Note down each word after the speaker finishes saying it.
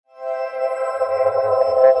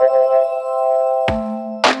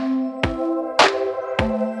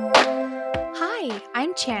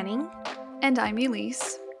Channing. And I'm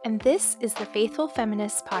Elise. And this is the Faithful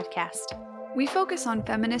Feminists podcast. We focus on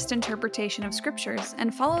feminist interpretation of scriptures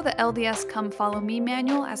and follow the LDS Come Follow Me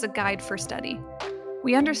manual as a guide for study.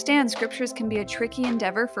 We understand scriptures can be a tricky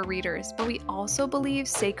endeavor for readers, but we also believe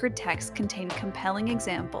sacred texts contain compelling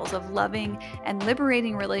examples of loving and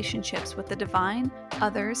liberating relationships with the divine,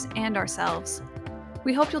 others, and ourselves.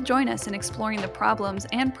 We hope you'll join us in exploring the problems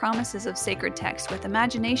and promises of sacred text with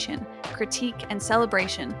imagination, critique, and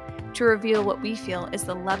celebration to reveal what we feel is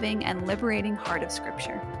the loving and liberating heart of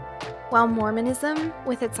Scripture. While Mormonism,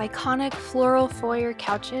 with its iconic floral foyer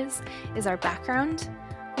couches, is our background,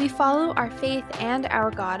 we follow our faith and our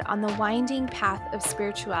God on the winding path of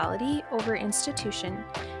spirituality over institution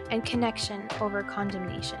and connection over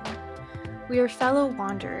condemnation. We are fellow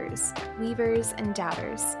wanderers, weavers, and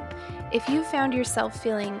doubters. If you found yourself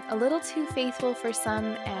feeling a little too faithful for some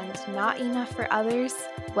and not enough for others,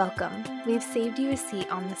 welcome. We've saved you a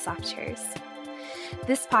seat on the soft chairs.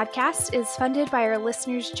 This podcast is funded by our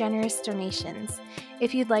listeners' generous donations.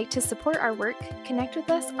 If you'd like to support our work, connect with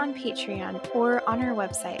us on Patreon or on our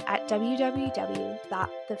website at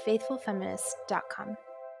www.thefaithfulfeminists.com.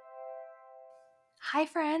 Hi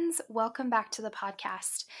friends, welcome back to the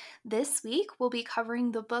podcast. This week we'll be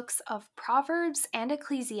covering the books of Proverbs and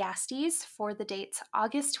Ecclesiastes for the dates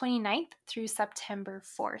August 29th through September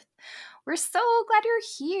 4th. We're so glad you're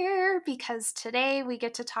here because today we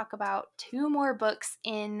get to talk about two more books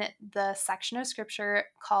in the section of scripture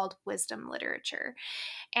called Wisdom Literature.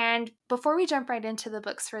 And before we jump right into the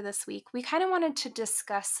books for this week, we kind of wanted to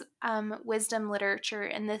discuss wisdom literature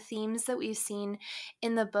and the themes that we've seen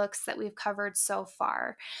in the books that we've covered so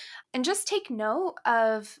far. And just take note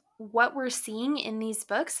of what we're seeing in these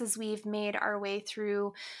books as we've made our way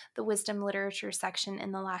through the wisdom literature section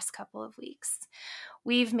in the last couple of weeks.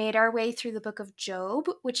 We've made our way through the book of Job,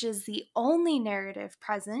 which is the only narrative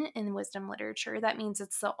present in wisdom literature. That means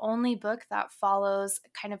it's the only book that follows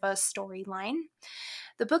kind of a storyline.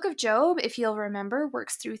 The book of Job, if you'll remember,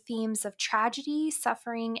 works through themes of tragedy,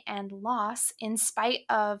 suffering, and loss in spite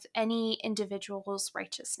of any individual's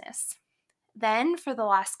righteousness. Then, for the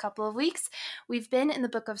last couple of weeks, we've been in the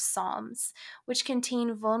book of Psalms, which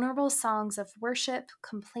contain vulnerable songs of worship,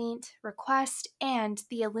 complaint, request, and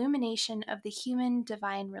the illumination of the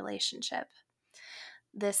human-divine relationship.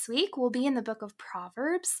 This week, we'll be in the book of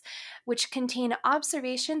Proverbs, which contain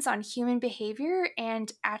observations on human behavior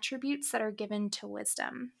and attributes that are given to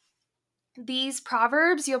wisdom. These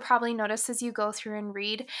proverbs, you'll probably notice as you go through and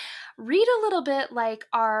read a little bit like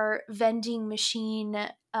our vending machine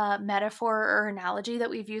metaphor or analogy that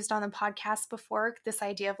we've used on the podcast before. This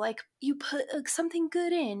idea of like you put something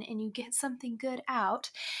good in and you get something good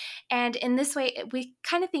out. And in this way, we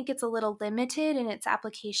kind of think it's a little limited in its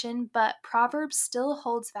application, but Proverbs still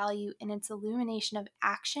holds value in its illumination of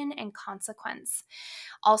action and consequence.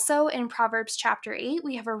 Also, in Proverbs chapter 8,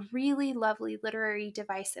 we have a really lovely literary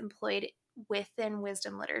device employed within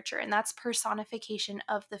wisdom literature, and that's personification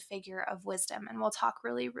of the figure of wisdom. And we'll talk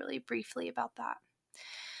really, really briefly about that.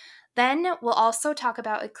 Then we'll also talk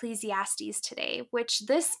about Ecclesiastes today, which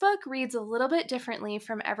this book reads a little bit differently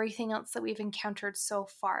from everything else that we've encountered so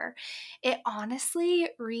far. It honestly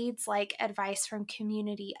reads like advice from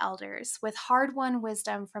community elders with hard-won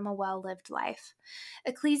wisdom from a well-lived life.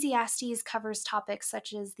 Ecclesiastes covers topics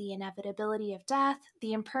such as the inevitability of death,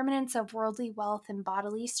 the impermanence of worldly wealth and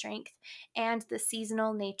bodily strength, and the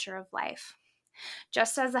seasonal nature of life.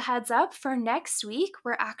 Just as a heads up, for next week,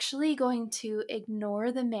 we're actually going to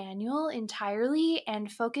ignore the manual entirely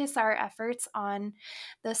and focus our efforts on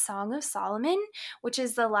the Song of Solomon, which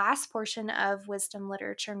is the last portion of wisdom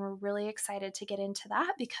literature, and we're really excited to get into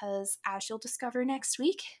that because, as you'll discover next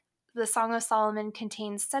week, the Song of Solomon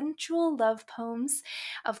contains sensual love poems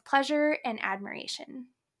of pleasure and admiration.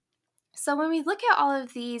 So when we look at all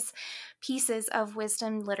of these pieces of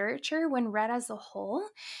wisdom literature, when read as a whole,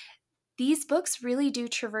 these books really do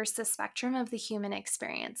traverse the spectrum of the human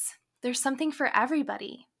experience. There's something for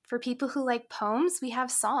everybody. For people who like poems, we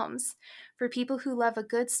have Psalms. For people who love a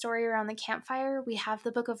good story around the campfire, we have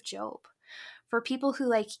the book of Job. For people who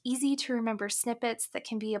like easy-to-remember snippets that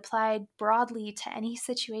can be applied broadly to any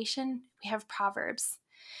situation, we have Proverbs.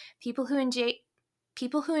 People who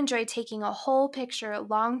enjoy taking a whole picture,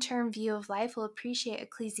 long-term view of life will appreciate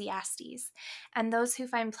Ecclesiastes, and those who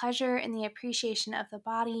find pleasure in the appreciation of the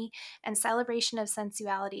body and celebration of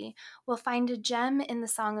sensuality will find a gem in the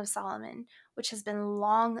Song of Solomon, which has been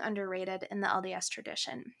long underrated in the LDS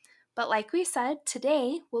tradition. But like we said,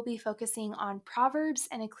 today we'll be focusing on Proverbs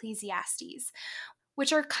and Ecclesiastes,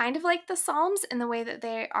 which are kind of like the Psalms in the way that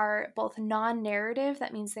they are both non-narrative,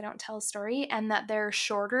 that means they don't tell a story, and that they're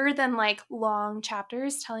shorter than like long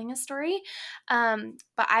chapters telling a story.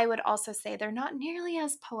 But I would also say they're not nearly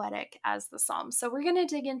as poetic as the Psalms. So we're going to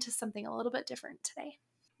dig into something a little bit different today.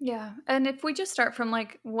 Yeah. And if we just start from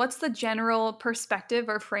like what's the general perspective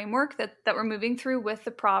or framework that we're moving through with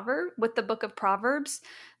the book of Proverbs,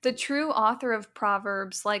 the true author of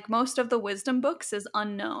Proverbs, like most of the wisdom books, is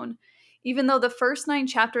unknown. Even though the first 9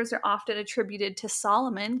 chapters are often attributed to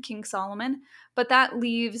Solomon, King Solomon, but that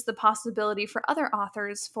leaves the possibility for other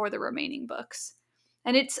authors for the remaining books.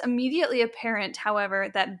 And it's immediately apparent,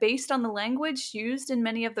 however, that based on the language used in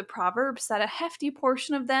many of the Proverbs, that a hefty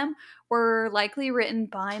portion of them were likely written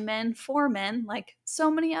by men for men, like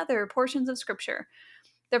so many other portions of Scripture.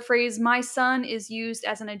 The phrase "my son" is used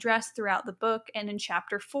as an address throughout the book, and in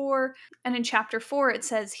chapter 4, it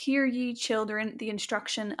says, "Hear ye, children, the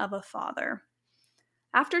instruction of a father."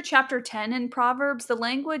 After chapter 10 in Proverbs, the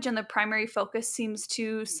language and the primary focus seems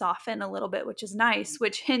to soften a little bit, which is nice,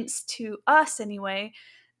 which hints to us anyway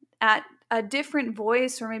at a different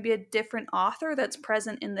voice or maybe a different author that's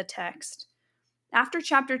present in the text. After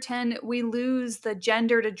chapter 10, we lose the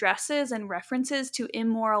gendered addresses and references to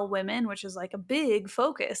immoral women, which is like a big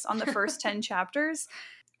focus on the first 10 chapters.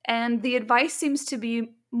 And the advice seems to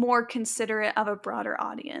be more considerate of a broader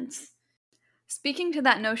audience. Speaking to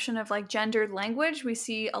that notion of like gendered language we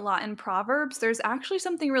see a lot in Proverbs, there's actually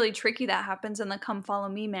something really tricky that happens in the Come Follow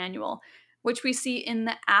Me manual, which we see in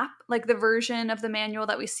the app, like the version of the manual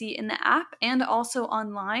that we see in the app and also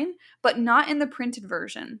online, but not in the printed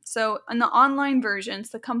version. So in the online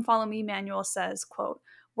versions, the Come Follow Me manual says, quote,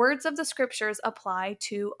 "Words of the scriptures apply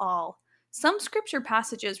to all. Some scripture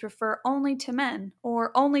passages refer only to men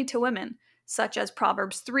or only to women, such as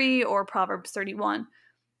Proverbs 3 or Proverbs 31.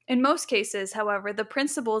 In most cases, however, the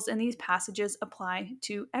principles in these passages apply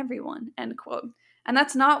to everyone," end quote. And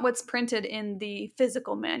that's not what's printed in the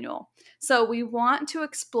physical manual. So we want to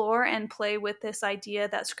explore and play with this idea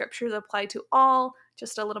that scriptures apply to all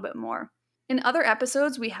just a little bit more. In other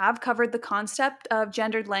episodes, we have covered the concept of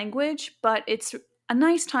gendered language, but it's a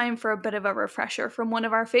nice time for a bit of a refresher from one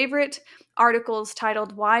of our favorite articles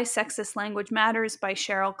titled "Why Sexist Language Matters" by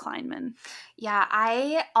Cheryl Kleinman. Yeah,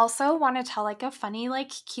 I also want to tell like a funny,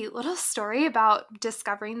 like cute little story about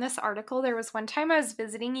discovering this article. There was one time I was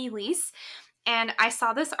visiting Elise and I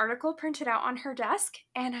saw this article printed out on her desk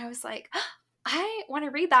and I was like, I want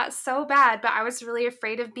to read that so bad, but I was really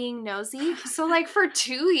afraid of being nosy. So like for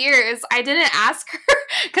 2 years, I didn't ask her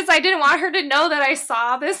because I didn't want her to know that I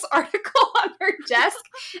saw this article on her desk.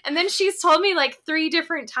 And then she's told me like 3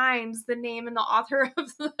 different times the name and the author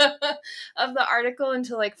of the article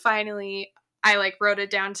until like finally I like wrote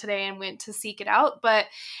it down today and went to seek it out. But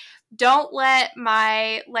don't let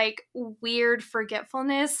my like weird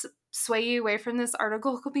forgetfulness sway you away from this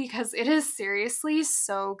article because it is seriously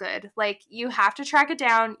so good. Like you have to track it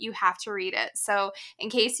down, you have to read it. So in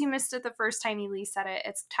case you missed it the first time Elise said it,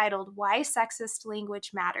 it's titled "Why Sexist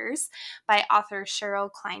Language Matters" by author Cheryl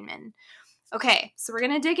Kleinman. Okay, so we're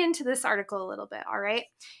going to dig into this article a little bit, all right?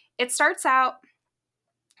 It starts out,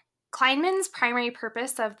 Kleinman's primary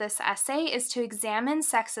purpose of this essay is to examine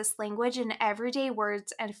sexist language in everyday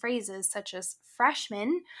words and phrases such as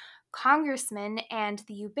freshman, congressman, and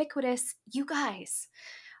the ubiquitous "you guys."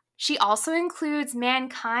 She also includes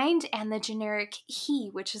mankind and the generic he,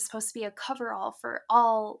 which is supposed to be a coverall for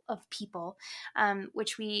all of people,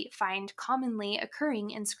 which we find commonly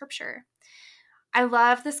occurring in scripture. I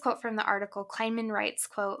love this quote from the article. Kleinman writes,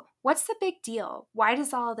 quote, "What's the big deal? Why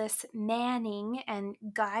does all this manning and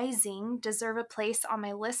guising deserve a place on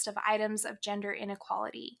my list of items of gender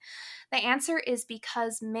inequality? The answer is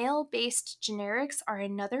because male-based generics are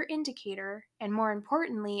another indicator, and more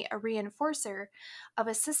importantly, a reinforcer of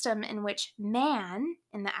a system in which man,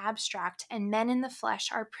 in the abstract, and men in the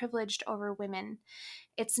flesh are privileged over women.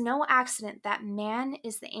 It's no accident that man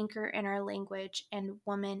is the anchor in our language and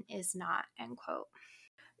woman is not," end quote.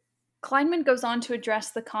 Kleinman goes on to address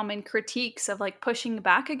the common critiques of like pushing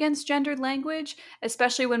back against gendered language,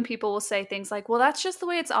 especially when people will say things like, well, that's just the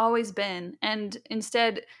way it's always been. And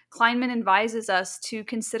instead, Kleinman advises us to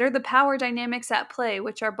consider the power dynamics at play,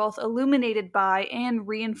 which are both illuminated by and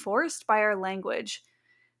reinforced by our language.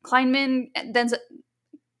 Kleinman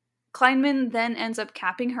then ends up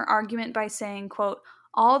capping her argument by saying, quote,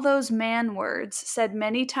 "All those man words said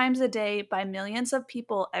many times a day by millions of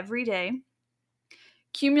people every day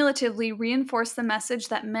cumulatively reinforce the message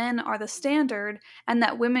that men are the standard and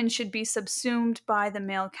that women should be subsumed by the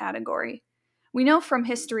male category. We know from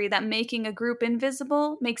history that making a group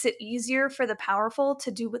invisible makes it easier for the powerful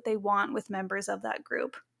to do what they want with members of that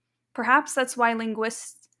group." Perhaps that's why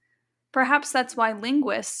linguists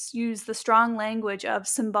use the strong language of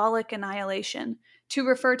symbolic annihilation to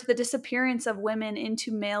refer to the disappearance of women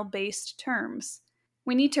into male-based terms.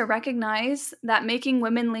 We need to recognize that making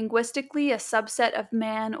women linguistically a subset of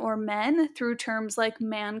man or men through terms like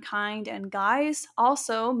mankind and guys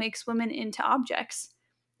also makes women into objects.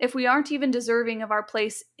 If we aren't even deserving of our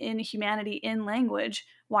place in humanity in language,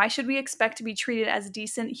 why should we expect to be treated as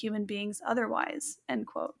decent human beings otherwise? End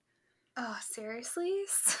quote. Oh, seriously?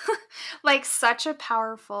 Like, such a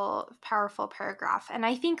powerful, powerful paragraph. And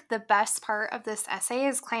I think the best part of this essay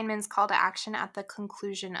is Kleinman's call to action at the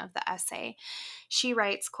conclusion of the essay. She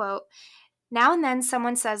writes, quote, "Now and then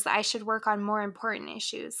someone says that I should work on more important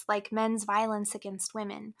issues, like men's violence against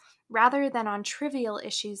women, rather than on trivial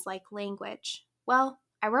issues like language. Well,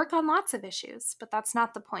 I work on lots of issues, but that's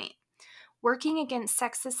not the point. Working against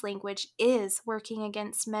sexist language is working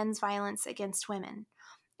against men's violence against women.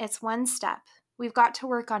 It's one step. We've got to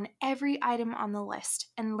work on every item on the list,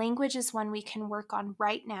 and language is one we can work on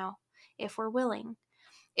right now, if we're willing.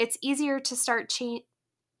 It's easier to start saying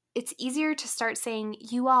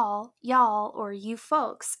you all, y'all, or you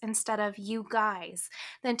folks instead of you guys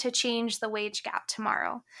than to change the wage gap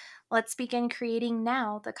tomorrow. Let's begin creating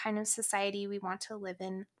now the kind of society we want to live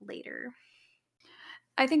in later."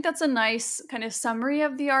 I think that's a nice kind of summary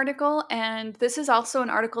of the article, and this is also an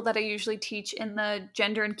article that I usually teach in the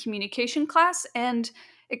gender and communication class, and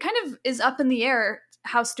it kind of is up in the air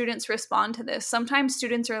how students respond to this. Sometimes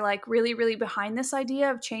students are like really, really behind this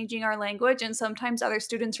idea of changing our language, and sometimes other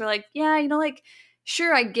students are like, yeah, like,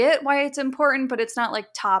 sure, I get why it's important, but it's not like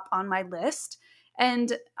top on my list.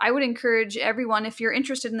 And I would encourage everyone, if you're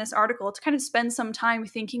interested in this article, to kind of spend some time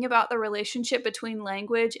thinking about the relationship between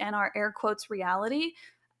language and our air quotes reality.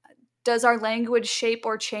 Does our language shape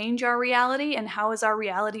or change our reality, and how is our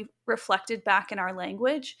reality reflected back in our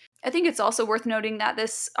language? I think it's also worth noting that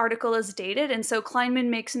this article is dated, and so Kleinman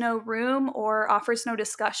makes no room or offers no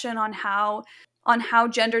discussion on how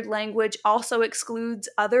gendered language also excludes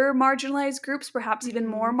other marginalized groups, perhaps even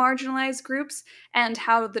more marginalized groups, and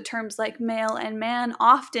how the terms like male and man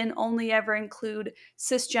often only ever include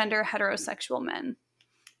cisgender heterosexual men.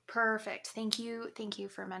 Perfect. Thank you. Thank you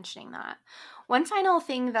for mentioning that. One final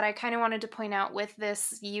thing that I kind of wanted to point out with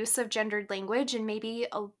this use of gendered language, and maybe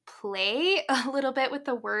play a little bit with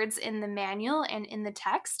the words in the manual and in the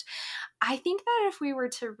text, I think that if we were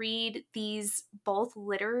to read these both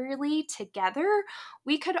literally together,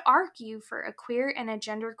 we could argue for a queer and a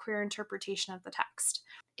genderqueer interpretation of the text.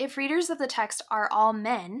 If readers of the text are all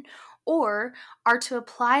men, or are to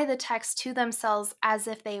apply the text to themselves as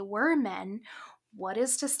if they were men, what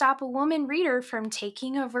is to stop a woman reader from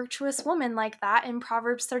taking a virtuous woman like that in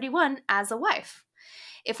Proverbs 31 as a wife?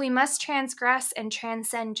 If we must transgress and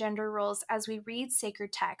transcend gender roles as we read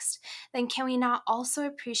sacred text, then can we not also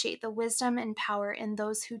appreciate the wisdom and power in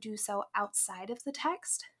those who do so outside of the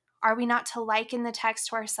text? Are we not to liken the text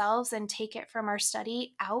to ourselves and take it from our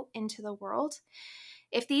study out into the world?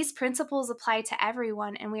 If these principles apply to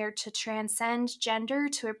everyone and we are to transcend gender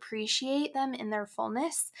to appreciate them in their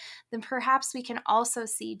fullness, then perhaps we can also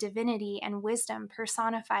see divinity and wisdom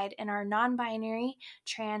personified in our non-binary,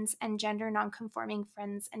 trans, and gender nonconforming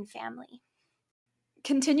friends and family.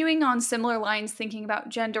 Continuing on similar lines, thinking about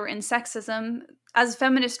gender and sexism, as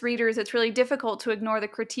feminist readers, it's really difficult to ignore the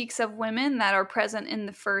critiques of women that are present in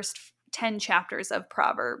the first 10 chapters of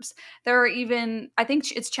Proverbs. There are even, I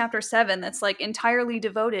think it's chapter 7 that's like entirely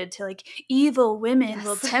devoted to like evil women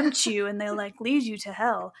will tempt you and they'll like lead you to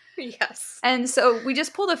hell. Yes. And so we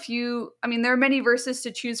just pulled a few, I mean, there are many verses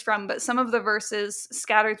to choose from, but some of the verses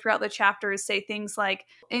scattered throughout the chapters say things like,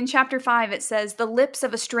 in chapter 5, it says, "The lips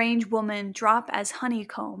of a strange woman drop as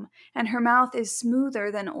honeycomb, and her mouth is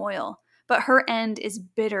smoother than oil, but her end is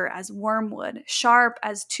bitter as wormwood, sharp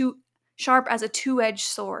as a two-edged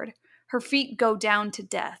sword. Her feet go down to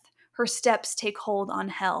death. Her steps take hold on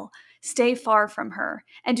hell. Stay far from her,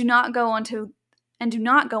 and do not go unto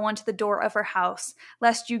the door of her house,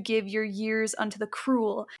 lest you give your years unto the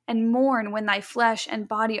cruel, and mourn when thy flesh and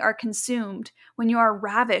body are consumed, when you are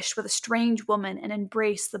ravished with a strange woman and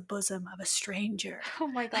embrace the bosom of a stranger." Oh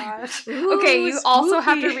my gosh. Ooh, Okay, you also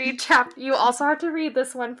have to spooky. read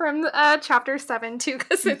this one from chapter 7 too,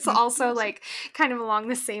 because it's also like kind of along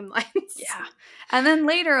the same lines. Yeah. And then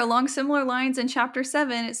later, along similar lines in chapter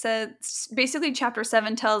 7, it says, basically chapter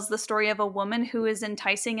 7 tells the story of a woman who is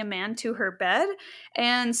enticing a man to her bed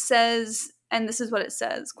and says, and this is what it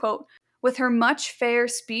says, quote, "With her much fair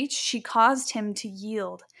speech she caused him to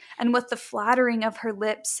yield, and with the flattering of her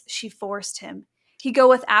lips she forced him. He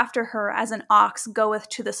goeth after her as an ox goeth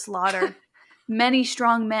to the slaughter. Many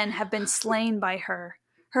strong men have been slain by her.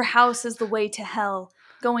 Her house is the way to hell,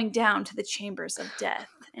 going down to the chambers of death,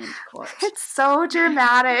 end quote. It's so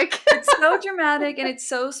dramatic. It's so dramatic and it's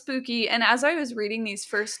so spooky. And as I was reading these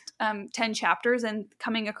first 10 chapters and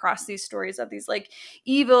coming across these stories of these like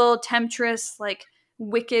evil, temptress, like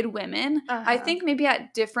wicked women, I think maybe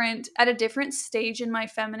at a different stage in my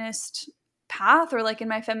feminist path or like in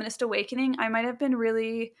my feminist awakening, I might have been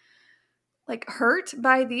really like hurt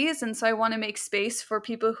by these. And so I want to make space for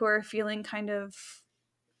people who are feeling kind of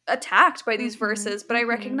attacked by these verses. But I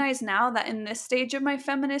recognize now that in this stage of my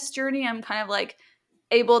feminist journey, I'm kind of like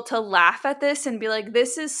able to laugh at this and be like,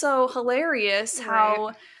 this is so hilarious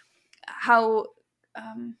Right.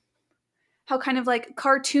 how kind of like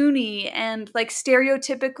cartoony and like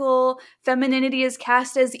stereotypical femininity is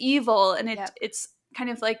cast as evil, and it's kind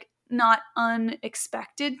of like not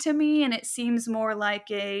unexpected to me, and it seems more like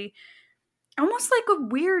almost like a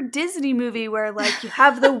weird Disney movie where like you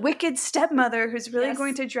have the wicked stepmother who's really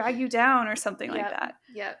going to drag you down or something like that.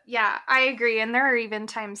 Yeah, I agree. And there are even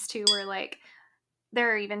times too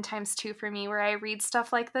for me where I read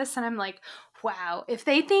stuff like this and I'm like, wow, if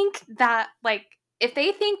they think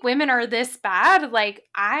women are this bad, like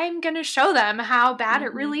I'm going to show them how bad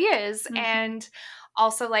it really is. And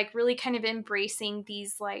also like really kind of embracing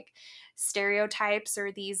these like stereotypes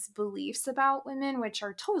or these beliefs about women, which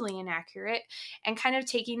are totally inaccurate, and kind of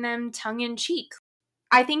taking them tongue in cheek.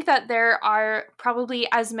 I think that there are probably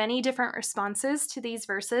as many different responses to these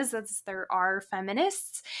verses as there are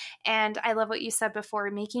feminists. And I love what you said before,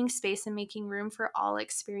 making space and making room for all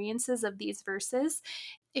experiences of these verses.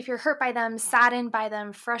 If you're hurt by them, saddened by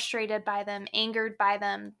them, frustrated by them, angered by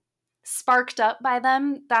them, sparked up by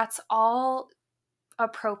them, that's all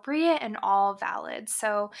appropriate and all valid.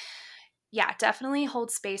 So yeah, definitely hold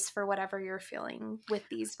space for whatever you're feeling with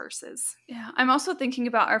these verses. Yeah, I'm also thinking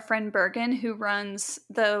about our friend Bergen who runs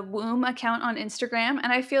the Womb account on Instagram,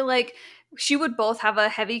 and I feel like she would both have a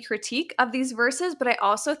heavy critique of these verses, but I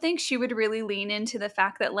also think she would really lean into the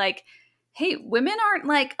fact that like, hey, women aren't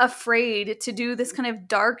like afraid to do this kind of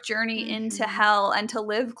dark journey into hell and to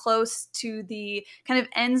live close to the kind of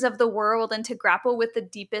ends of the world and to grapple with the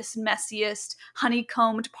deepest, messiest,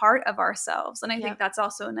 honeycombed part of ourselves. And I think that's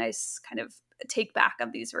also a nice kind of take back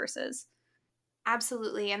of these verses.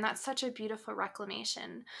 Absolutely. And that's such a beautiful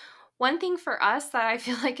reclamation. One thing for us that I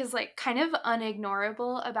feel like is like kind of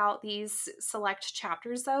unignorable about these select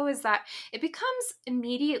chapters, though, is that it becomes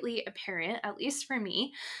immediately apparent, at least for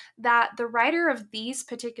me, that the writer of these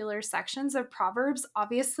particular sections of Proverbs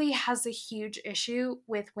obviously has a huge issue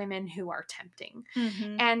with women who are tempting.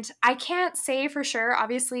 And I can't say for sure,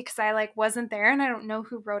 obviously, because I like wasn't there and I don't know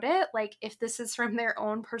who wrote it, like if this is from their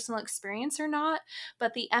own personal experience or not,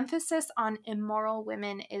 but the emphasis on immoral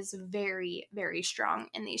women is very, very strong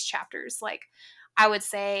in these chapters. Like I would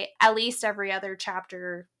say at least every other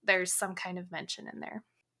chapter, there's some kind of mention in there.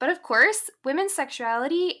 But of course, women's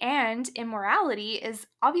sexuality and immorality is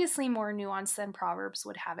obviously more nuanced than Proverbs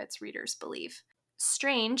would have its readers believe.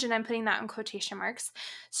 Strange, and I'm putting that in quotation marks,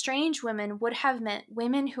 strange women would have meant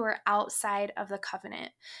women who are outside of the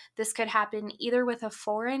covenant. This could happen either with a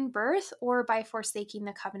foreign birth or by forsaking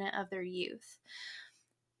the covenant of their youth.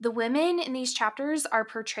 The women in these chapters are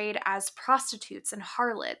portrayed as prostitutes and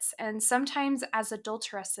harlots, and sometimes as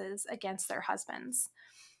adulteresses against their husbands.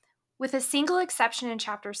 With a single exception in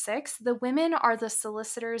chapter 6, the women are the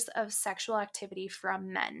solicitors of sexual activity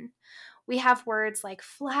from men. We have words like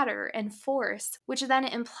flatter and force, which then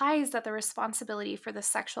implies that the responsibility for the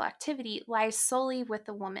sexual activity lies solely with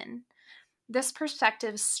the woman. This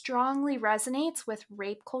perspective strongly resonates with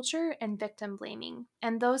rape culture and victim blaming,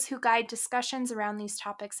 and those who guide discussions around these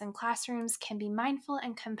topics in classrooms can be mindful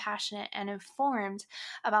and compassionate and informed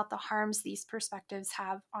about the harms these perspectives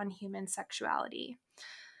have on human sexuality.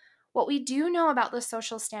 What we do know about the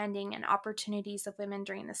social standing and opportunities of women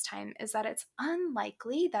during this time is that it's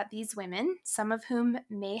unlikely that these women, some of whom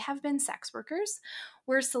may have been sex workers,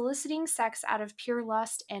 were soliciting sex out of pure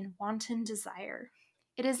lust and wanton desire.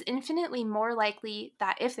 It is infinitely more likely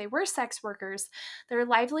that if they were sex workers, their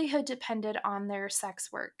livelihood depended on their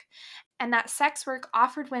sex work, and that sex work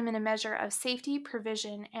offered women a measure of safety,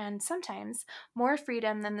 provision, and sometimes more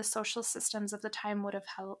freedom than the social systems of the time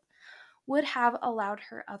would have allowed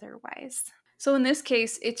her otherwise. So in this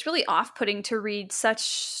case, it's really off-putting to read such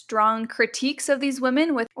strong critiques of these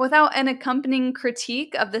women without an accompanying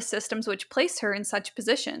critique of the systems which place her in such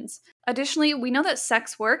positions. Additionally, we know that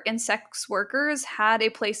sex work and sex workers had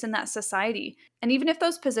a place in that society, and even if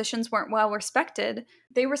those positions weren't well respected,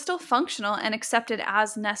 they were still functional and accepted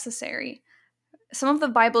as necessary. Some of the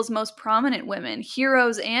Bible's most prominent women,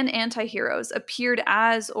 heroes and anti-heroes, appeared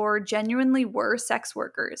as or genuinely were sex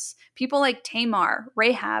workers. People like Tamar,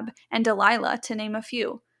 Rahab, and Delilah, to name a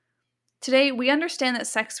few. Today, we understand that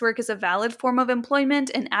sex work is a valid form of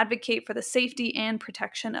employment and advocate for the safety and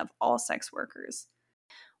protection of all sex workers.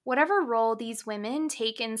 Whatever role these women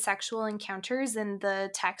take in sexual encounters in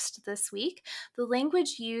the text this week, the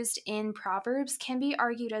language used in Proverbs can be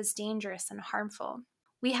argued as dangerous and harmful.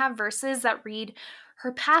 We have verses that read,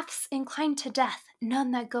 "Her paths incline to death,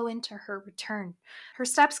 none that go into her return. Her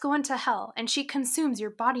steps go into hell, and she consumes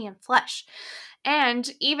your body and flesh."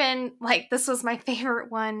 And even, like, this was my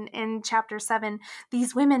favorite one in chapter 7,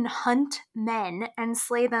 "These women hunt men and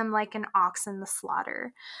slay them like an ox in the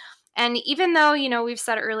slaughter." And even though, we've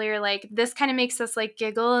said earlier, like, this kind of makes us like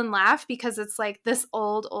giggle and laugh because it's like this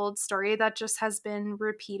old story that just has been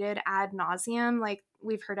repeated ad nauseum. Like,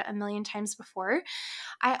 we've heard it a million times before.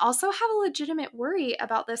 I also have a legitimate worry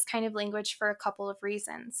about this kind of language for a couple of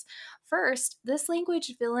reasons. First, this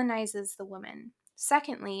language villainizes the woman.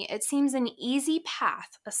 Secondly, it seems an easy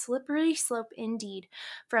path, a slippery slope indeed,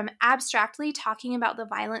 from abstractly talking about the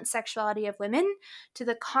violent sexuality of women to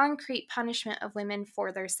the concrete punishment of women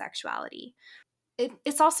for their sexuality.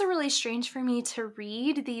 It's also really strange for me to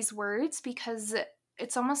read these words because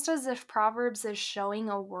it's almost as if Proverbs is showing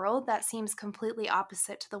a world that seems completely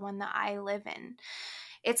opposite to the one that I live in.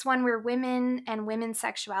 It's one where women and women's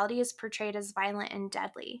sexuality is portrayed as violent and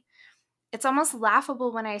deadly. It's almost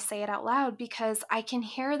laughable when I say it out loud because I can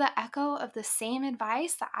hear the echo of the same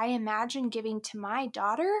advice that I imagine giving to my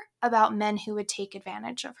daughter about men who would take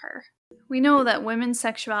advantage of her. We know that women's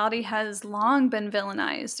sexuality has long been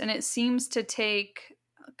villainized, and it seems to take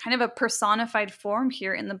kind of a personified form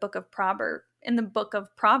here in the book of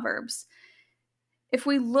Proverbs. If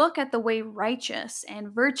we look at the way righteous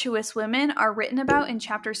and virtuous women are written about in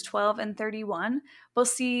chapters 12 and 31, we'll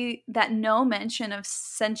see that no mention of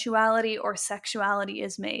sensuality or sexuality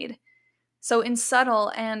is made. So, in subtle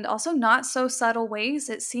and also not so subtle ways,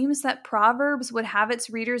 it seems that Proverbs would have its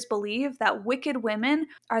readers believe that wicked women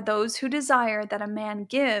are those who desire that a man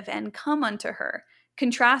give and come unto her,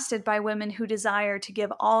 contrasted by women who desire to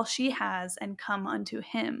give all she has and come unto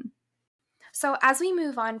him. So, as we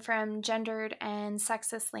move on from gendered and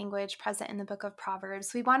sexist language present in the book of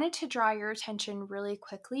Proverbs, we wanted to draw your attention really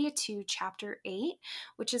quickly to chapter 8,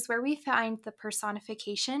 which is where we find the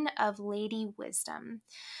personification of Lady Wisdom.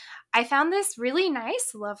 I found this really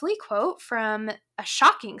nice, lovely quote from a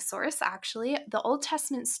shocking source, actually, the Old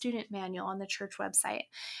Testament Student Manual on the church website.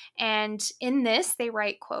 And in this, they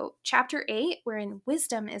write, quote, "Chapter 8, wherein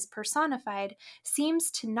wisdom is personified, seems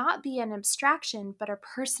to not be an abstraction, but a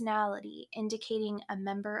personality, indicating a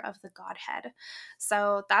member of the Godhead."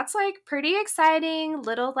 So that's like pretty exciting,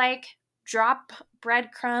 little like drop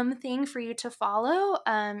breadcrumb thing for you to follow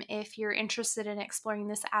if you're interested in exploring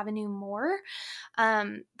this avenue more.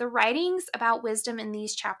 The writings about wisdom in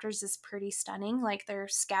these chapters is pretty stunning. Like, they're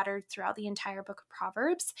scattered throughout the entire book of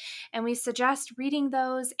Proverbs, and we suggest reading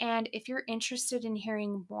those. And if you're interested in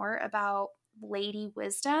hearing more about Lady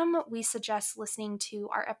Wisdom, we suggest listening to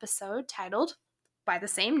our episode titled by the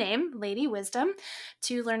same name, Lady Wisdom,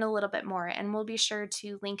 to learn a little bit more. And we'll be sure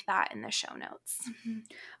to link that in the show notes.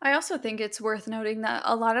 I also think it's worth noting that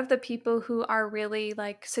a lot of the people who are really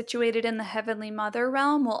like situated in the Heavenly Mother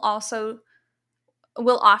realm will often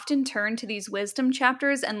turn to these wisdom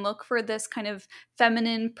chapters and look for this kind of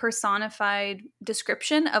feminine personified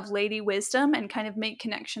description of Lady Wisdom and kind of make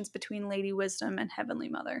connections between Lady Wisdom and Heavenly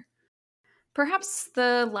Mother. Perhaps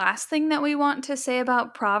the last thing that we want to say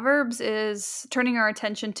about Proverbs is turning our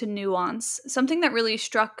attention to nuance. Something that really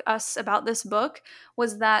struck us about this book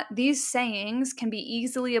was that these sayings can be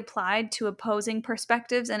easily applied to opposing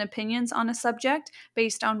perspectives and opinions on a subject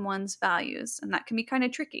based on one's values, and that can be kind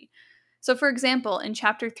of tricky. So, for example, in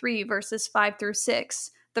chapter 3, verses 5 through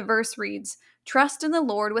 6, the verse reads, "Trust in the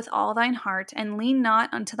Lord with all thine heart, and lean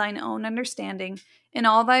not unto thine own understanding. In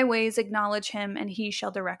all thy ways acknowledge him, and he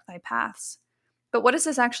shall direct thy paths." But what does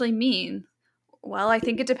this actually mean? Well, I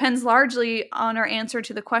think it depends largely on our answer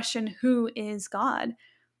to the question, who is God?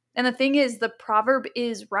 And the thing is, the proverb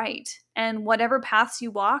is right, and whatever paths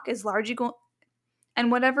you walk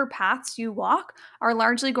are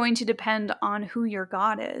largely going to depend on who your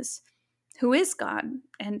God is. Who is God,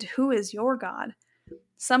 and who is your God?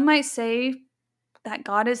 Some might say that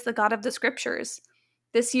God is the God of the scriptures.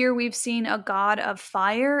 This year we've seen a God of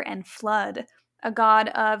fire and flood, a God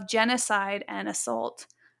of genocide and assault,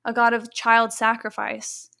 a God of child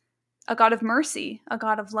sacrifice, a God of mercy, a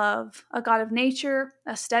God of love, a God of nature,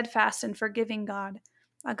 a steadfast and forgiving God,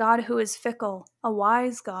 a God who is fickle, a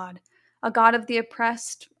wise God, a God of the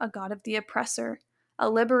oppressed, a God of the oppressor, a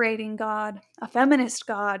liberating God, a feminist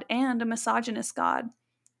God, and a misogynist God.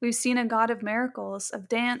 We've seen a God of miracles, of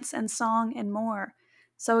dance and song and more.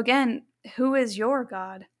 So again, who is your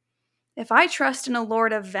God? If I trust in a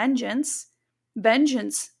Lord of vengeance,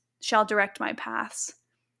 vengeance shall direct my paths.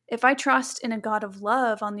 If I trust in a God of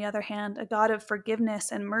love, on the other hand, a God of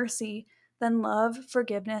forgiveness and mercy, then love,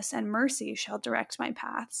 forgiveness, and mercy shall direct my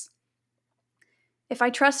paths. If I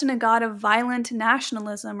trust in a God of violent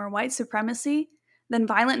nationalism or white supremacy, then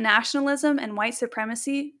violent nationalism and white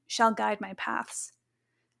supremacy shall guide my paths.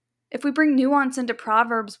 If we bring nuance into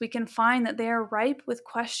Proverbs, we can find that they are ripe with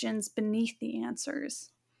questions beneath the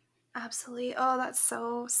answers. Absolutely. Oh, that's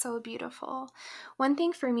so, so beautiful. One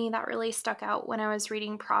thing for me that really stuck out when I was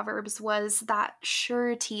reading Proverbs was that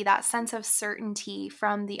surety, that sense of certainty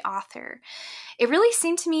from the author. It really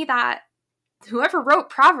seemed to me that whoever wrote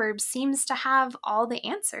Proverbs seems to have all the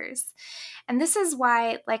answers. And this is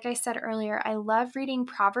why, like I said earlier, I love reading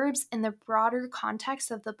Proverbs in the broader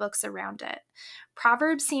context of the books around it.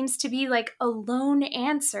 Proverbs seems to be like a lone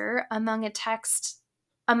answer among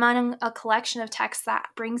a collection of texts that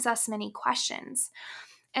brings us many questions.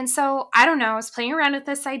 And so, I don't know, I was playing around with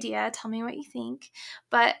this idea. Tell me what you think.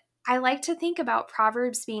 But I like to think about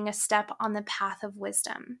Proverbs being a step on the path of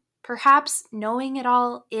wisdom. Perhaps knowing it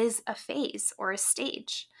all is a phase or a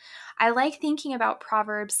stage. I like thinking about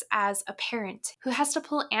Proverbs as a parent who has to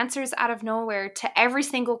pull answers out of nowhere to every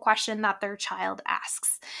single question that their child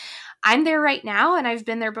asks. I'm there right now and I've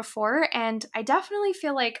been there before, and I definitely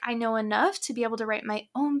feel like I know enough to be able to write my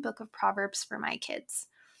own book of Proverbs for my kids.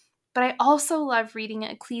 But I also love reading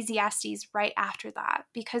Ecclesiastes right after that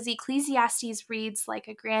because Ecclesiastes reads like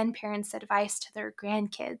a grandparent's advice to their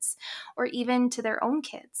grandkids or even to their own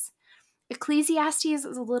kids. Ecclesiastes is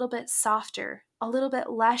a little bit softer, a little bit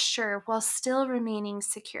less sure while still remaining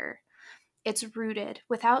secure. It's rooted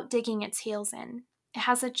without digging its heels in. It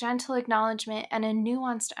has a gentle acknowledgement and a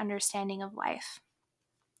nuanced understanding of life.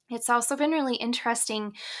 It's also been really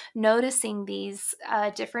interesting noticing these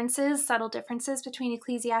subtle differences between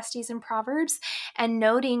Ecclesiastes and Proverbs, and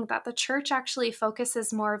noting that the church actually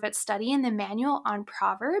focuses more of its study in the manual on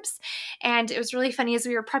Proverbs. And it was really funny as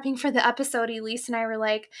we were prepping for the episode, Elise and I were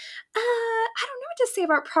like, I don't know what to say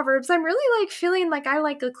about Proverbs. I'm really like feeling like I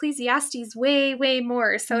like Ecclesiastes way, way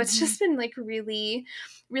more. So it's just been like really,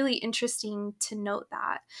 really interesting to note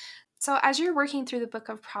that. So, as you're working through the book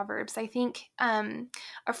of Proverbs, I think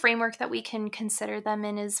a framework that we can consider them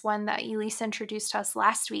in is one that Elisa introduced to us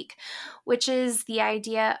last week, which is the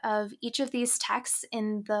idea of each of these texts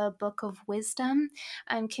in the book of wisdom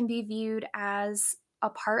can be viewed as a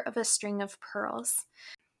part of a string of pearls,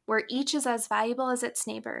 where each is as valuable as its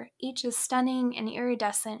neighbor. Each is stunning and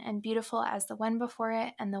iridescent and beautiful as the one before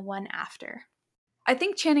it and the one after. I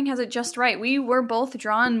think Channing has it just right. We were both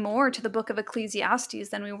drawn more to the book of Ecclesiastes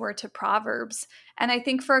than we were to Proverbs. And I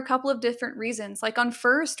think for a couple of different reasons. Like on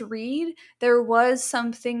first read, there was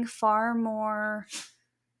something far more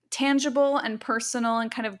tangible and personal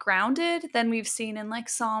and kind of grounded than we've seen in like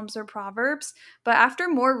Psalms or Proverbs. But after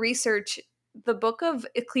more research, the book of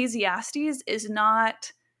Ecclesiastes is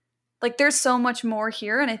not like there's so much more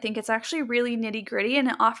here, and I think it's actually really nitty-gritty, and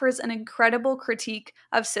it offers an incredible critique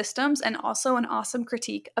of systems and also an awesome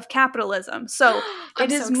critique of capitalism. So I'm it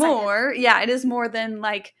so is excited. more, it is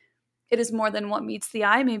more than what meets the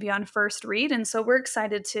eye maybe on first read, and so we're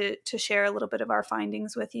excited to share a little bit of our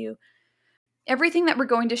findings with you. Everything that we're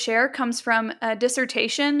going to share comes from a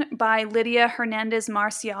dissertation by Lydia Hernandez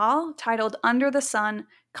Marcial titled Under the Sun,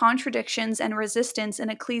 Contradictions and Resistance in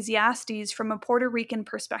Ecclesiastes from a Puerto Rican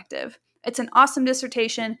Perspective. It's an awesome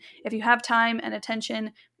dissertation. If you have time and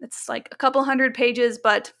attention, it's like a couple hundred pages,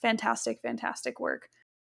 but fantastic, fantastic work.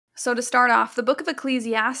 So to start off, the book of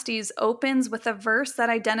Ecclesiastes opens with a verse that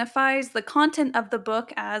identifies the content of the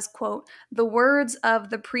book as, quote, the words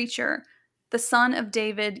of the preacher, the son of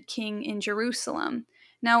David, king in Jerusalem.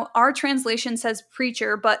 Now, our translation says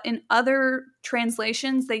preacher, but in other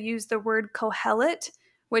translations, they use the word kohelet,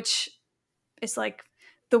 which is like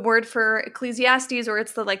the word for Ecclesiastes, or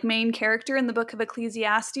it's the like main character in the book of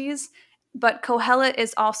Ecclesiastes. But Kohelet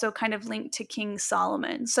is also kind of linked to King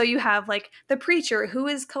Solomon. So you have like the preacher who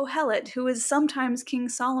is Kohelet, who is sometimes King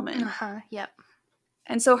Solomon. Yep.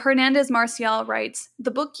 And so Hernandez Marcial writes, the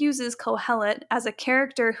book uses Kohelet as a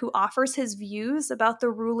character who offers his views about the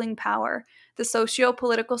ruling power, the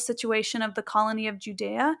socio-political situation of the colony of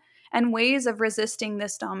Judea, and ways of resisting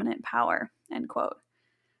this dominant power, end quote.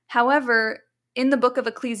 However, in the book of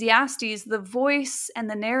Ecclesiastes, the voice and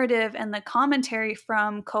the narrative and the commentary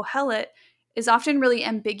from Kohelet is often really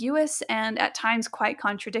ambiguous and at times quite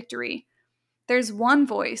contradictory. there's one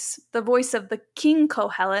voice, the voice of the King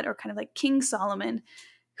Kohelet, or kind of like King Solomon,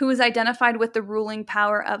 who is identified with the ruling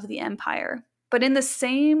power of the empire. But in the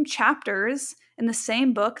same chapters, in the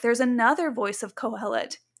same book, there's another voice of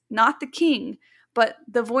Kohelet, not the king, but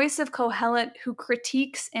the voice of Kohelet who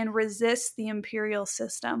critiques and resists the imperial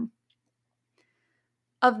system.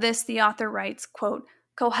 Of this, the author writes, quote,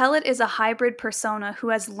 Kohelet is a hybrid persona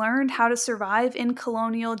who has learned how to survive in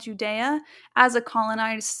colonial Judea as a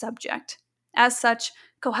colonized subject. As such,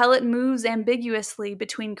 Kohelet moves ambiguously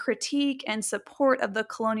between critique and support of the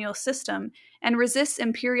colonial system and resists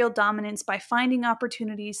imperial dominance by finding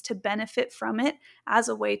opportunities to benefit from it as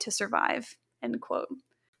a way to survive. End quote.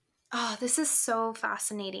 Oh, this is so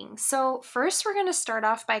fascinating. So, first, we're going to start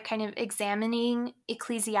off by kind of examining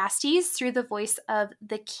Ecclesiastes through the voice of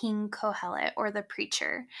the King Kohelet, or the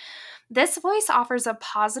preacher. This voice offers a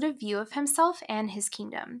positive view of himself and his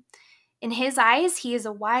kingdom. In his eyes, he is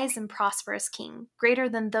a wise and prosperous king, greater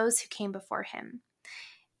than those who came before him.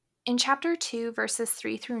 In chapter 2, verses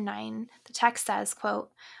 3 through 9, the text says,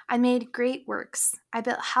 quote, I made great works. I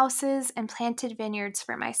built houses and planted vineyards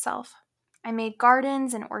for myself. I made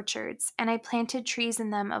gardens and orchards, and I planted trees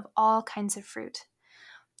in them of all kinds of fruit.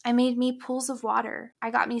 I made me pools of water.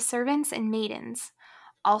 I got me servants and maidens.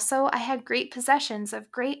 Also, I had great possessions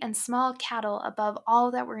of great and small cattle above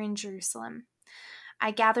all that were in Jerusalem. I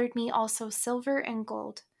gathered me also silver and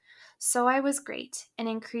gold. So I was great and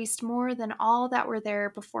increased more than all that were there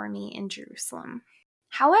before me in Jerusalem.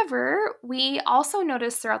 However, we also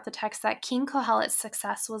notice throughout the text that King Kohelet's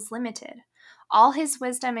success was limited. All his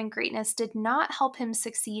wisdom and greatness did not help him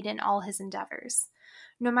succeed in all his endeavors.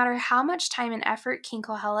 No matter how much time and effort King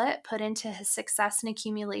Kohelet put into his success and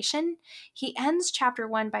accumulation, he ends chapter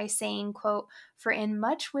 1 by saying, quote, For in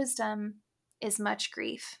much wisdom is much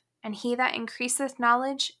grief, and he that increaseth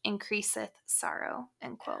knowledge increaseth sorrow,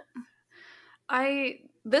 end quote.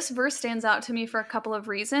 This verse stands out to me for a couple of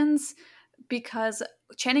reasons, because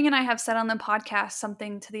Channing and I have said on the podcast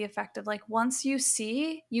something to the effect of like, once you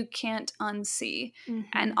see, you can't unsee. Mm-hmm.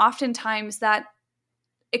 And oftentimes that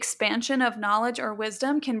expansion of knowledge or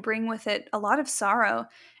wisdom can bring with it a lot of sorrow.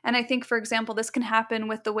 And I think, for example, this can happen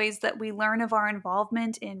with the ways that we learn of our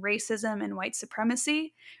involvement in racism and white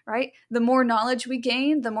supremacy, right? The more knowledge we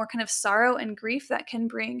gain, the more kind of sorrow and grief that can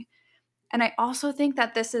bring. And I also think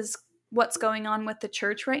that this is what's going on with the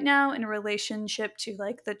church right now in relationship to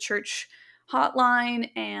like the church hotline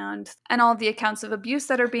and all the accounts of abuse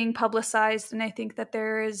that are being publicized. And I think that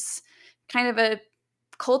there is kind of a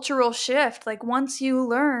cultural shift. Like once you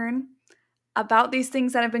learn about these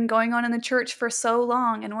things that have been going on in the church for so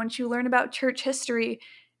long, and once you learn about church history,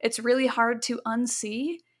 it's really hard to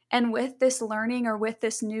unsee. And with this learning or with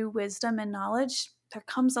this new wisdom and knowledge, there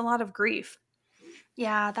comes a lot of grief.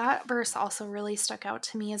 Yeah, that verse also really stuck out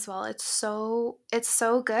to me as well. It's so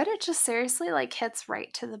good. It just seriously like hits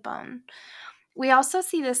right to the bone. We also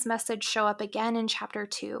see this message show up again in chapter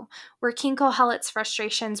 2, where King Kohelet's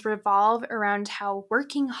frustrations revolve around how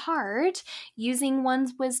working hard, using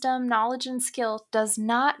one's wisdom, knowledge, and skill does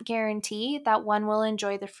not guarantee that one will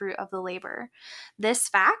enjoy the fruit of the labor. This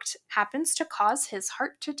fact happens to cause his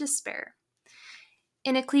heart to despair.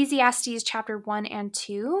 In Ecclesiastes chapter 1 and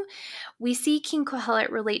 2, we see King Kohelet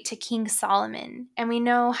relate to King Solomon, and we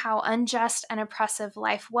know how unjust and oppressive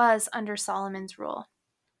life was under Solomon's rule.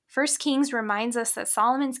 1 Kings reminds us that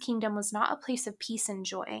Solomon's kingdom was not a place of peace and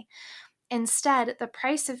joy. Instead, the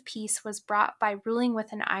price of peace was brought by ruling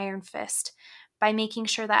with an iron fist, by making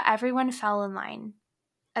sure that everyone fell in line.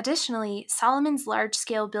 Additionally, Solomon's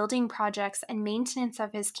large-scale building projects and maintenance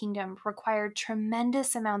of his kingdom required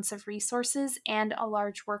tremendous amounts of resources and a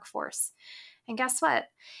large workforce. And guess what?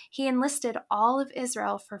 He enlisted all of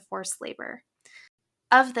Israel for forced labor.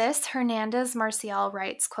 Of this, Hernandez Marcial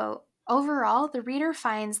writes, quote, Overall, the reader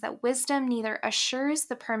finds that wisdom neither assures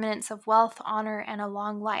the permanence of wealth, honor, and a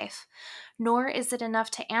long life, nor is it enough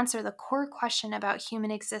to answer the core question about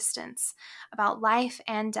human existence, about life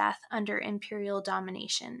and death under imperial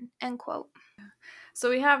domination, end quote. So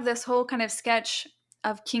we have this whole kind of sketch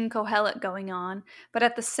of King Kohelet going on, but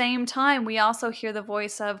at the same time, we also hear the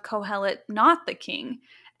voice of Kohelet, not the king.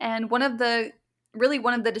 And one of the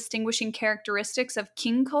distinguishing characteristics of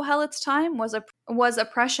King Kohelet's time was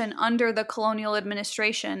oppression under the colonial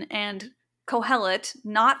administration, and Kohelet,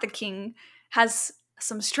 not the king, has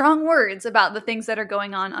some strong words about the things that are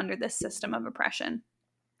going on under this system of oppression.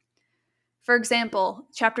 For example,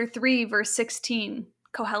 chapter 3, verse 16,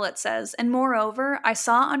 Kohelet says, And moreover, I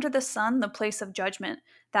saw under the sun the place of judgment,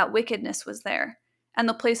 that wickedness was there, and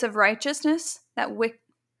the place of righteousness, that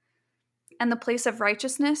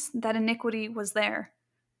iniquity was there.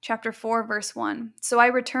 Chapter 4, verse 1. So I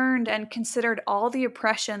returned and considered all the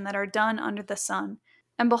oppression that are done under the sun.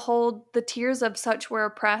 And behold, the tears of such were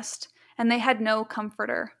oppressed, and they had no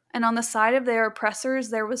comforter. And on the side of their oppressors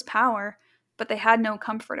there was power, but they had no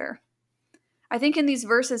comforter. I think in these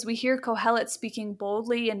verses we hear Kohelet speaking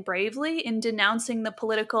boldly and bravely in denouncing the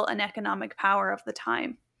political and economic power of the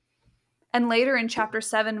time. And later in chapter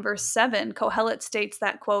 7, verse 7, Kohelet states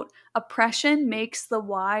that, quote, oppression makes the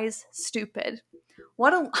wise stupid.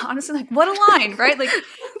 What a line, right? Like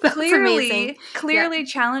That's amazing. clearly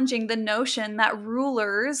challenging the notion that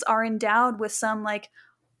rulers are endowed with some like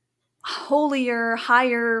holier,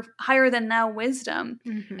 higher than thou wisdom.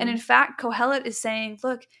 Mm-hmm. And in fact, Kohelet is saying,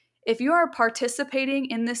 look, if you are participating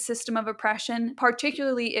in this system of oppression,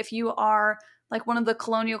 particularly if you are like one of the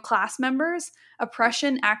colonial class members,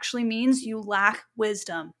 oppression actually means you lack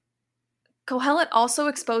wisdom. Kohelet also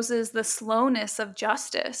exposes the slowness of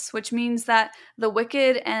justice, which means that the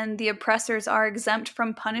wicked and the oppressors are exempt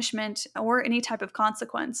from punishment or any type of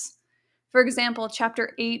consequence. For example,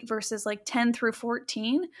 chapter 8, verses like 10 through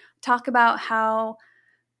 14, talk about how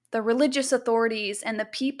the religious authorities and the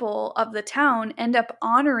people of the town end up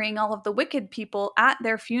honoring all of the wicked people at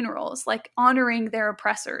their funerals, like honoring their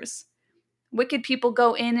oppressors. Wicked people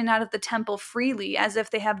go in and out of the temple freely as if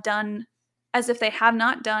they have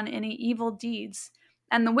not done any evil deeds,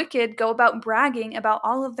 and the wicked go about bragging about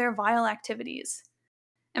all of their vile activities.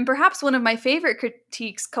 And perhaps one of my favorite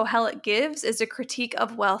critiques Kohelet gives is a critique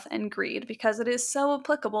of wealth and greed, because it is so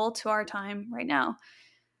applicable to our time right now.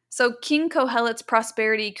 So King Kohelet's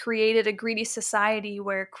prosperity created a greedy society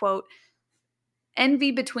where, quote,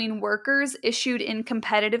 envy between workers issued in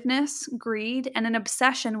competitiveness, greed, and an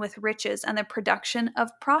obsession with riches and the production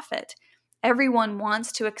of profit. Everyone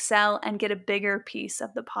wants to excel and get a bigger piece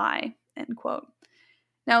of the pie, end quote.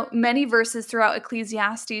 Now, many verses throughout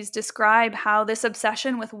Ecclesiastes describe how this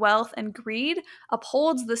obsession with wealth and greed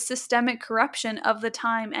upholds the systemic corruption of the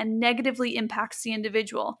time and negatively impacts the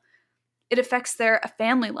individual. It affects their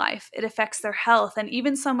family life, it affects their health, and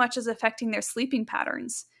even so much as affecting their sleeping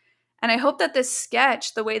patterns. And I hope that this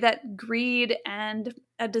sketch, the way that greed and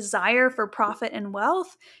a desire for profit and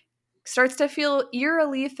wealth starts to feel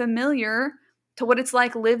eerily familiar to what it's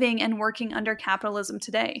like living and working under capitalism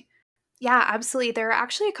today. Yeah, absolutely. There are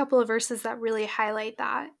actually a couple of verses that really highlight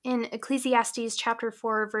that. In Ecclesiastes chapter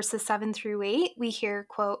 4, verses 7 through 8, we hear,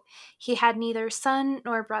 quote, he had neither son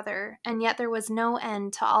nor brother, and yet there was no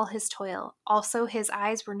end to all his toil. Also his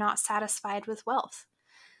eyes were not satisfied with wealth.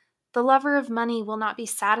 The lover of money will not be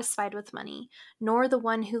satisfied with money, nor the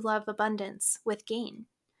one who loves abundance with gain.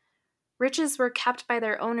 Riches were kept by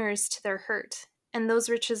their owners to their hurt, and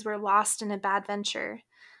those riches were lost in a bad venture.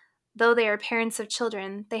 Though they are parents of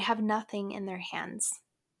children, they have nothing in their hands.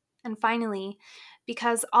 And finally,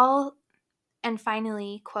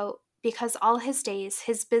 quote, because all his days,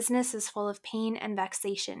 his business is full of pain and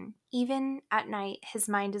vexation. Even at night, his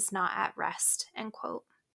mind is not at rest, end quote.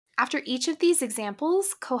 After each of these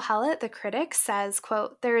examples, Kohelet, the critic, says,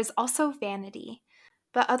 quote, there is also vanity.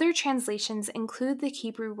 But other translations include the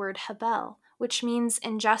Hebrew word habel, which means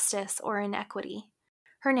injustice or inequity.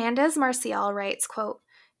 Hernandez Marcial writes, quote,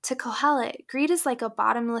 to Kohelet, greed is like a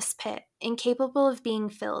bottomless pit, incapable of being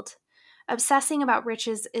filled. Obsessing about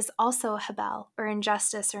riches is also habel, or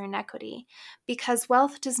injustice or inequity, because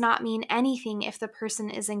wealth does not mean anything if the person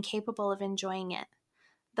is incapable of enjoying it.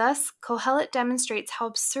 Thus, Kohelet demonstrates how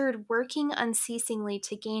absurd working unceasingly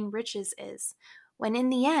to gain riches is, when in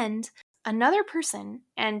the end, another person,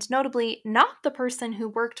 and notably not the person who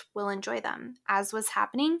worked, will enjoy them, as was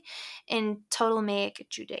happening in Ptolemaic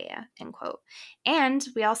Judea, end quote. And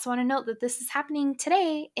we also want to note that this is happening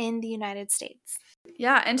today in the United States.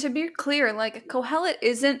 Yeah, and to be clear, like, Kohelet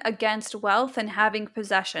isn't against wealth and having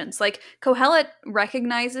possessions. Like, Kohelet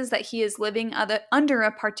recognizes that he is living under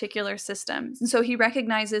a particular system. And so he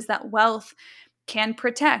recognizes that wealth can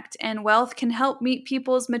protect and wealth can help meet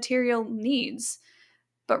people's material needs.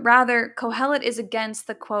 But rather, Kohelet is against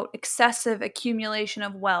the, quote, excessive accumulation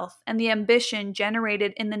of wealth and the ambition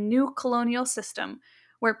generated in the new colonial system,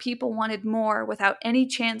 where people wanted more without any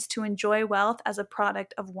chance to enjoy wealth as a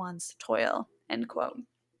product of one's toil, end quote.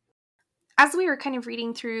 As we were kind of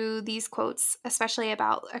reading through these quotes, especially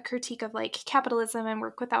about a critique of like capitalism and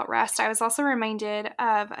work without rest, I was also reminded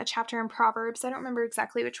of a chapter in Proverbs. I don't remember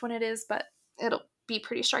exactly which one it is, but it'll be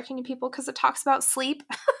pretty striking to people because it talks about sleep.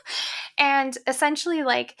 And essentially,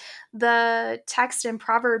 like, the text in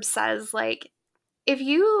Proverbs says, like, if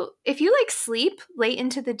you like sleep late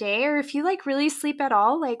into the day, or if you like really sleep at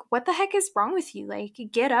all, like, what the heck is wrong with you? Like,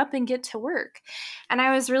 get up and get to work. And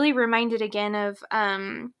I was really reminded again of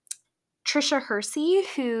Trisha Hersey,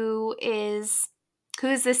 who is who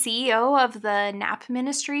is the CEO of the NAP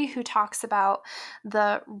ministry, who talks about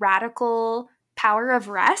the radical power of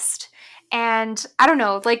rest. And I don't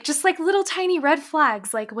know, just little tiny red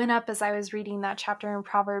flags went up as I was reading that chapter in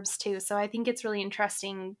Proverbs too. So I think it's really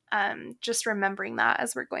interesting just remembering that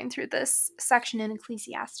as we're going through this section in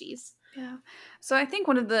Ecclesiastes. Yeah. So I think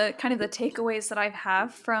one of the kind of the takeaways that I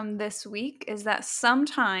have from this week is that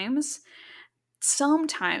sometimes,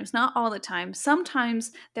 not all the time,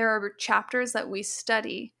 sometimes there are chapters that we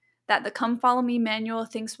study that the Come Follow Me manual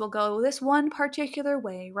thinks will go this one particular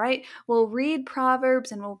way, right? We'll read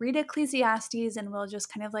Proverbs and we'll read Ecclesiastes and we'll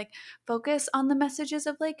just kind of focus on the messages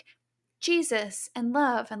of Jesus and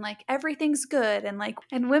love and everything's good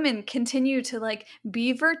and women continue to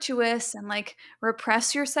be virtuous and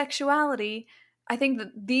repress your sexuality. I think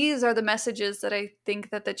that these are the messages that I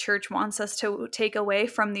think that the church wants us to take away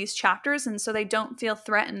from these chapters, and so they don't feel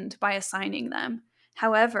threatened by assigning them.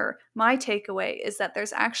 However, my takeaway is that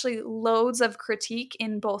there's actually loads of critique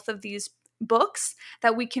in both of these books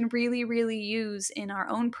that we can really, really use in our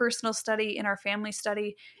own personal study, in our family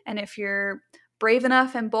study, and if you're brave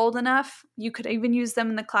enough and bold enough, you could even use them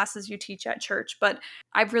in the classes you teach at church. But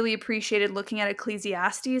I've really appreciated looking at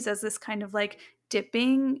Ecclesiastes as this kind of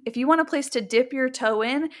dipping, if you want a place to dip your toe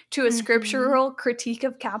in to a scriptural critique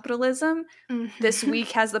of capitalism, this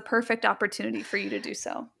week has the perfect opportunity for you to do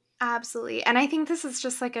so. Absolutely. And I think this is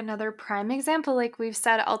just another prime example, we've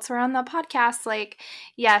said elsewhere on the podcast,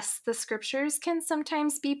 yes, the scriptures can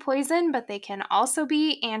sometimes be poison, but they can also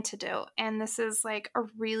be antidote. And this is a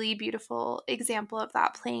really beautiful example of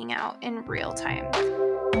that playing out in real time.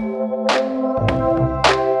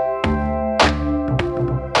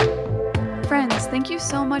 Friends, thank you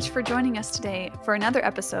so much for joining us today for another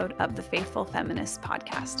episode of the Faithful Feminists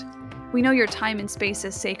podcast. We know your time and space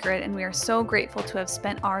is sacred, and we are so grateful to have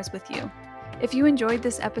spent ours with you. If you enjoyed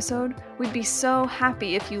this episode, we'd be so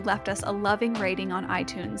happy if you left us a loving rating on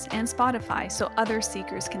iTunes and Spotify so other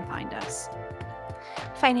seekers can find us.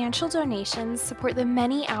 Financial donations support the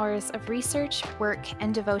many hours of research, work,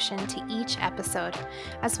 and devotion to each episode,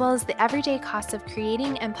 as well as the everyday costs of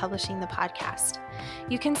creating and publishing the podcast.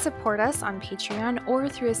 You can support us on Patreon or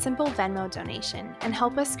through a simple Venmo donation and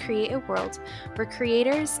help us create a world where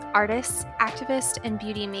creators, artists, activists, and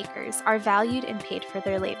beauty makers are valued and paid for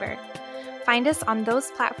their labor. Find us on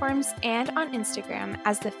those platforms and on Instagram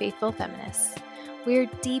as The Faithful Feminists. We are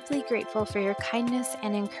deeply grateful for your kindness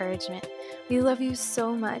and encouragement. We love you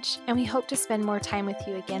so much, and we hope to spend more time with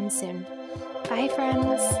you again soon. Bye,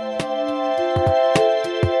 friends.